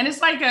you, and it's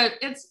like a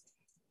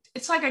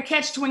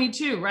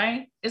catch-22,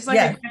 right? It's like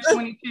a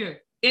catch-22.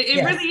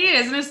 It really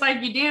is. And it's like,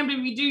 you're damned if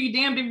you do, you're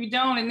damned if you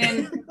don't. And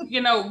then,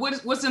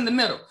 what's in the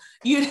middle?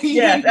 As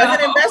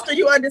an investor,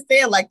 you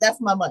understand, like, that's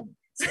my money.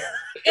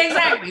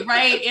 Exactly,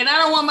 right? And I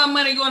don't want my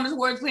money going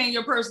towards paying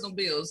your personal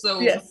bills.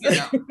 So,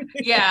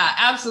 yeah,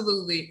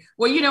 absolutely.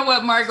 Well, you know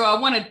what, Margot, I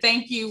want to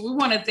thank you. We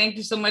want to thank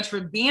you so much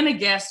for being a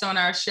guest on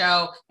our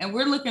show. And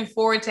we're looking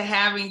forward to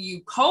having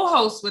you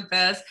co-host with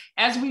us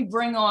as we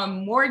bring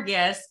on more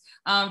guests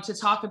to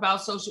talk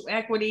about social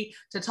equity,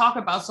 to talk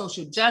about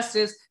social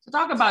justice, to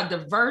talk about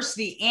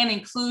diversity and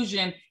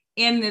inclusion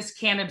in this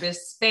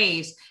cannabis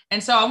space.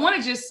 And so I want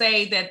to just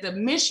say that the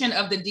mission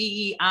of the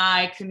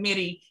DEI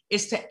committee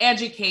is to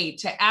educate,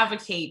 to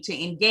advocate,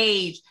 to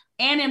engage,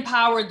 and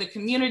empower the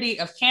community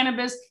of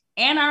cannabis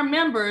and our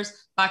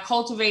members by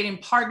cultivating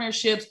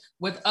partnerships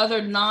with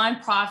other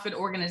nonprofit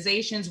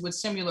organizations with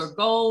similar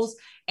goals,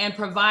 and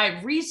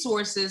provide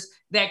resources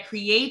that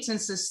creates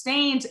and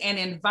sustains an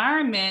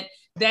environment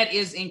that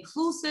is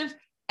inclusive,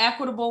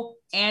 equitable,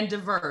 and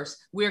diverse.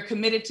 We're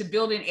committed to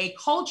building a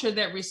culture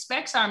that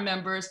respects our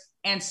members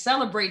and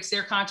celebrates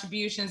their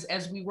contributions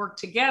as we work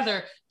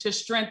together to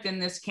strengthen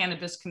this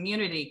cannabis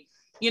community.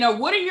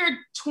 What are your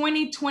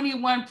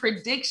 2021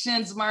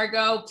 predictions,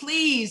 Margot?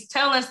 Please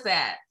tell us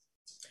that.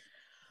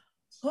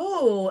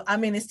 Oh, I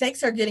mean, the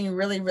stakes are getting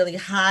really, really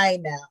high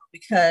now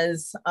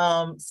because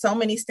so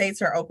many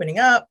states are opening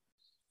up.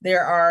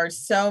 There are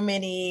so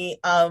many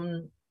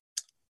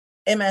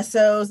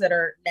MSOs that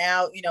are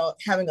now,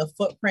 having a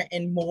footprint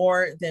in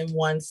more than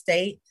one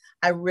state.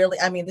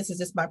 This is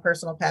just my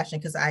personal passion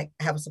because I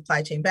have a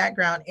supply chain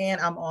background and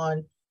I'm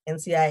on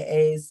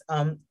NCIA's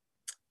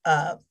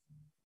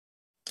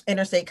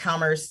Interstate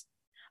Commerce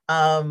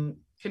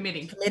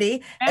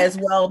committee as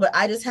well. But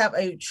I just have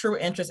a true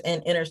interest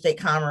in interstate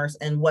commerce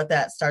and what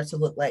that starts to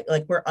look like.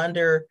 Like, we're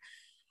under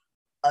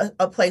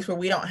a place where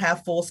we don't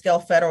have full-scale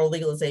federal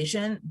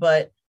legalization,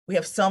 but we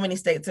have so many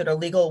states that are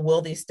legal.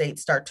 Will these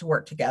states start to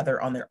work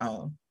together on their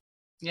own?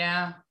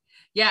 Yeah,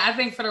 I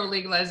think federal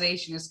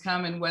legalization is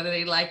coming, whether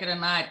they like it or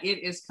not.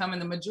 It is coming.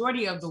 The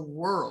majority of the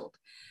world,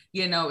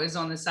 is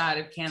on the side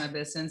of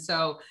cannabis. And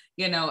so,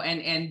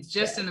 and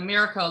just in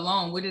America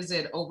alone, what is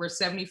it? Over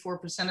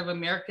 74% of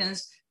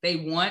Americans, they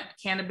want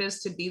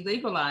cannabis to be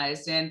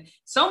legalized. And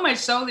so much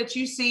so that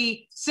you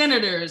see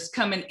senators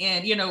coming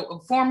in,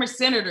 former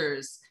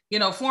senators,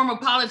 former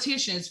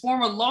politicians,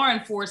 former law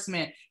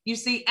enforcement. You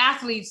see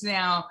athletes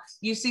now,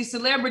 you see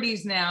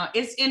celebrities now.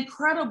 It's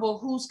incredible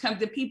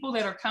the people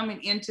that are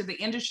coming into the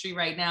industry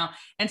right now.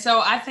 And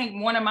so I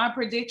think one of my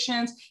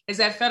predictions is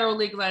that federal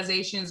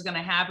legalization is going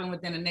to happen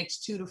within the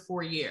next 2 to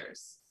 4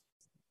 years.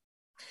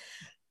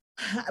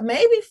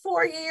 Maybe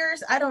 4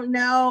 years. I don't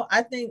know.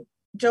 I think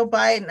Joe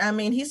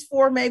Biden, he's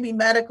for maybe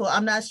medical.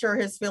 I'm not sure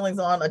his feelings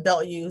on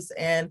adult use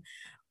and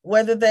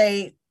whether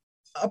they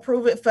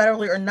approve it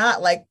federally or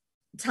not. Like,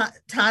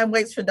 time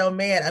waits for no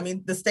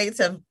man. The states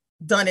have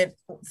done it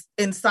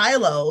in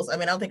silos. I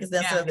don't think it's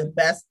necessarily the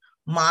best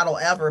model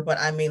ever, but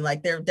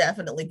they're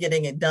definitely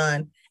getting it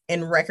done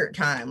in record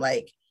time.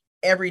 Like,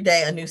 every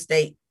day a new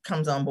state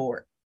comes on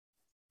board.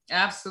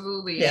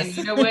 Absolutely. Yes. And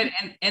you know what?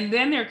 and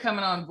then they're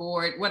coming on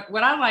board.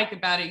 What I like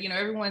about it,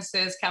 everyone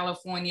says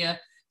California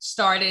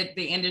started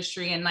the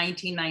industry in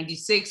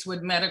 1996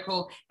 with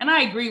medical, and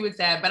I agree with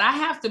that. But I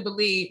have to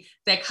believe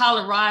that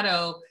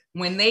Colorado,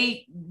 when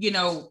they,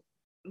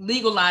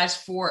 legalized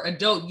for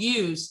adult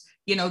use,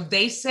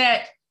 they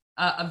set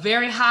a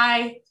very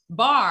high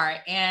bar,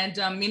 and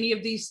many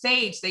of these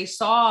states, they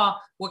saw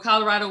what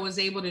Colorado was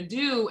able to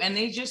do, and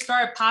they just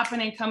started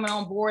popping and coming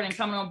on board,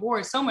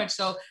 so much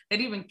so that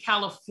even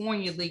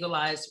California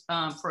legalized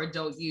for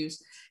adult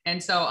use.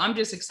 And so I'm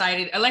just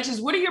excited. Alexis,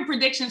 what are your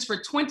predictions for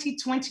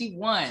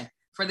 2021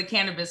 for the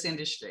cannabis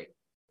industry?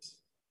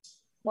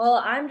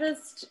 Well, I'm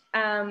just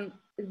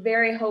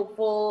very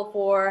hopeful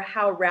for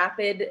how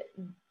rapid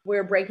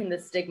we're breaking the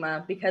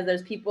stigma, because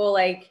there's people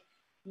like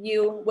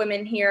you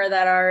women here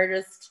that are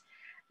just,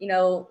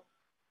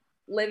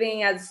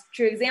 living as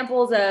true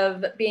examples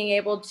of being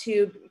able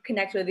to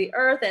connect with the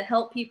earth and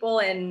help people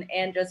and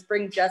just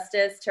bring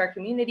justice to our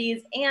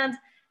communities and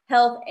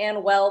health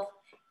and wealth.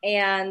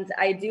 And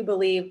I do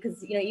believe,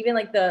 because, even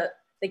like the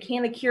the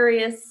Canna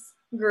Curious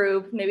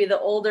group, maybe the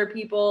older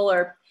people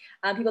or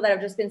people that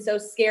have just been so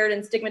scared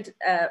and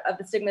of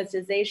the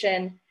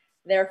stigmatization,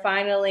 they're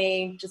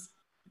finally just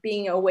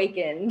being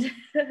awakened.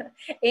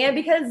 And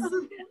because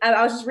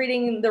I was just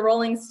reading the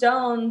Rolling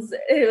Stones,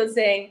 it was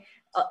saying,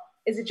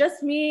 is it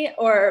just me,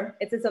 or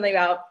it said something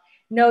about,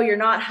 no, you're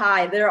not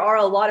high. There are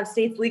a lot of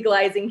states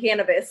legalizing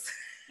cannabis.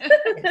 So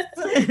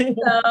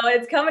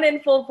it's coming in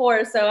full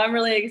force. So I'm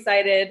really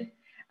excited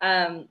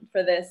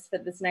for this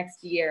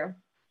next year.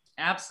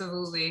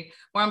 Absolutely.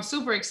 Well, I'm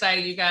super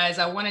excited, you guys.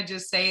 I want to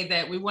just say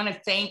that we want to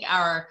thank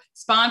our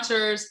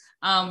sponsors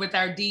with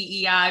our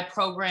DEI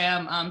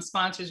program.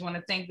 Sponsors, want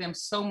to thank them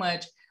so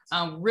much.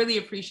 Really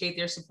appreciate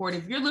their support.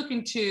 If you're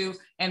looking to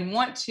and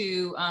want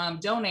to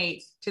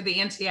donate to the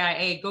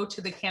NCIA, go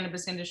to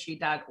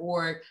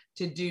thecannabisindustry.org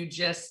to do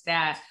just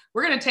that.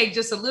 We're going to take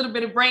just a little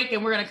bit of break,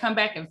 and we're going to come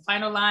back and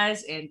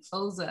finalize and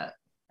close up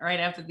right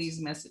after these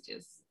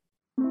messages.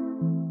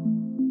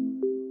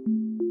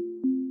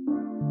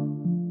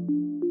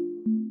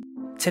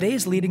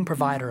 Today's leading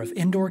provider of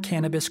indoor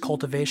cannabis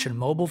cultivation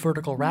mobile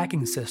vertical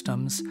racking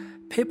systems,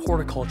 PIP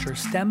Horticulture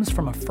stems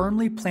from a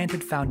firmly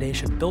planted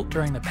foundation built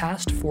during the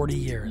past 40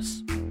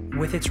 years.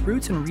 With its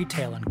roots in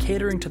retail and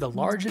catering to the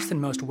largest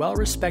and most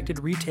well-respected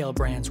retail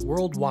brands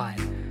worldwide,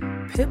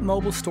 PIP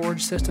Mobile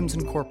Storage Systems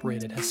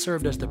Incorporated has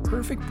served as the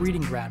perfect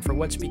breeding ground for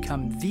what's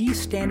become the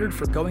standard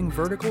for going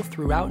vertical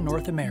throughout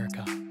North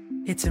America.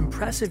 Its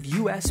impressive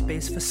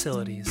US-based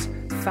facilities,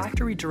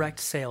 factory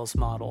direct sales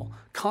model,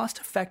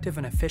 cost-effective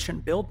and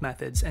efficient build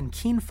methods, and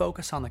keen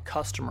focus on the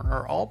customer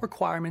are all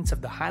requirements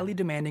of the highly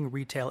demanding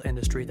retail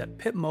industry that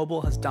PIP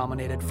Mobile has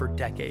dominated for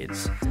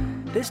decades.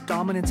 This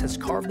dominance has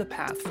carved the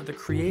path for the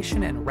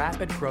creation and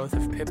rapid growth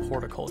of PIP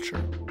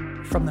Horticulture.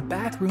 From the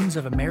back rooms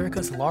of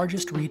America's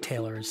largest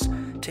retailers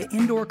to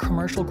indoor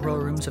commercial grow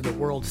rooms of the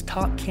world's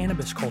top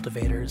cannabis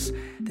cultivators,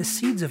 the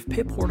seeds of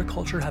PIP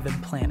Horticulture have been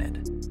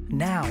planted.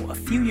 Now, a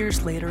few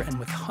years later, and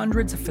with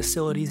hundreds of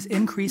facilities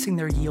increasing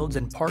their yields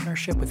in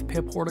partnership with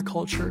PIP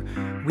Horticulture,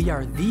 we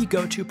are the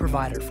go-to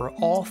provider for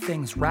all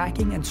things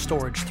racking and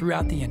storage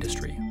throughout the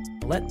industry.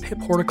 Let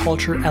PIP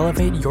Horticulture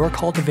elevate your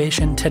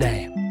cultivation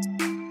today.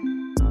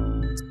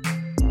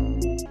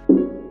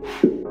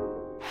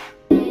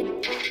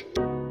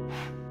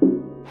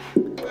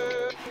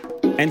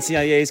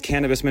 NCIA's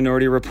Cannabis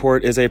Minority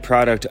Report is a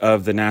product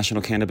of the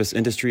National Cannabis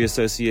Industry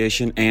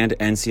Association and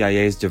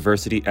NCIA's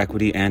Diversity,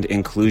 Equity, and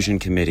Inclusion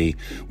Committee.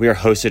 We are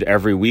hosted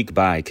every week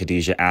by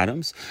Khadijah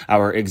Adams.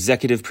 Our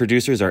executive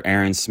producers are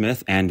Aaron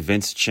Smith and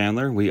Vince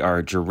Chandler. We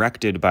are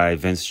directed by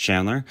Vince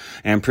Chandler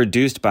and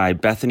produced by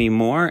Bethany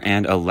Moore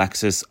and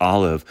Alexis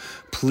Olive.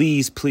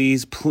 Please,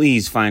 please,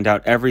 please find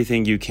out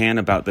everything you can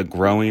about the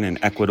growing and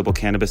equitable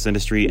cannabis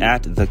industry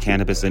at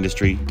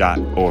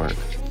thecannabisindustry.org.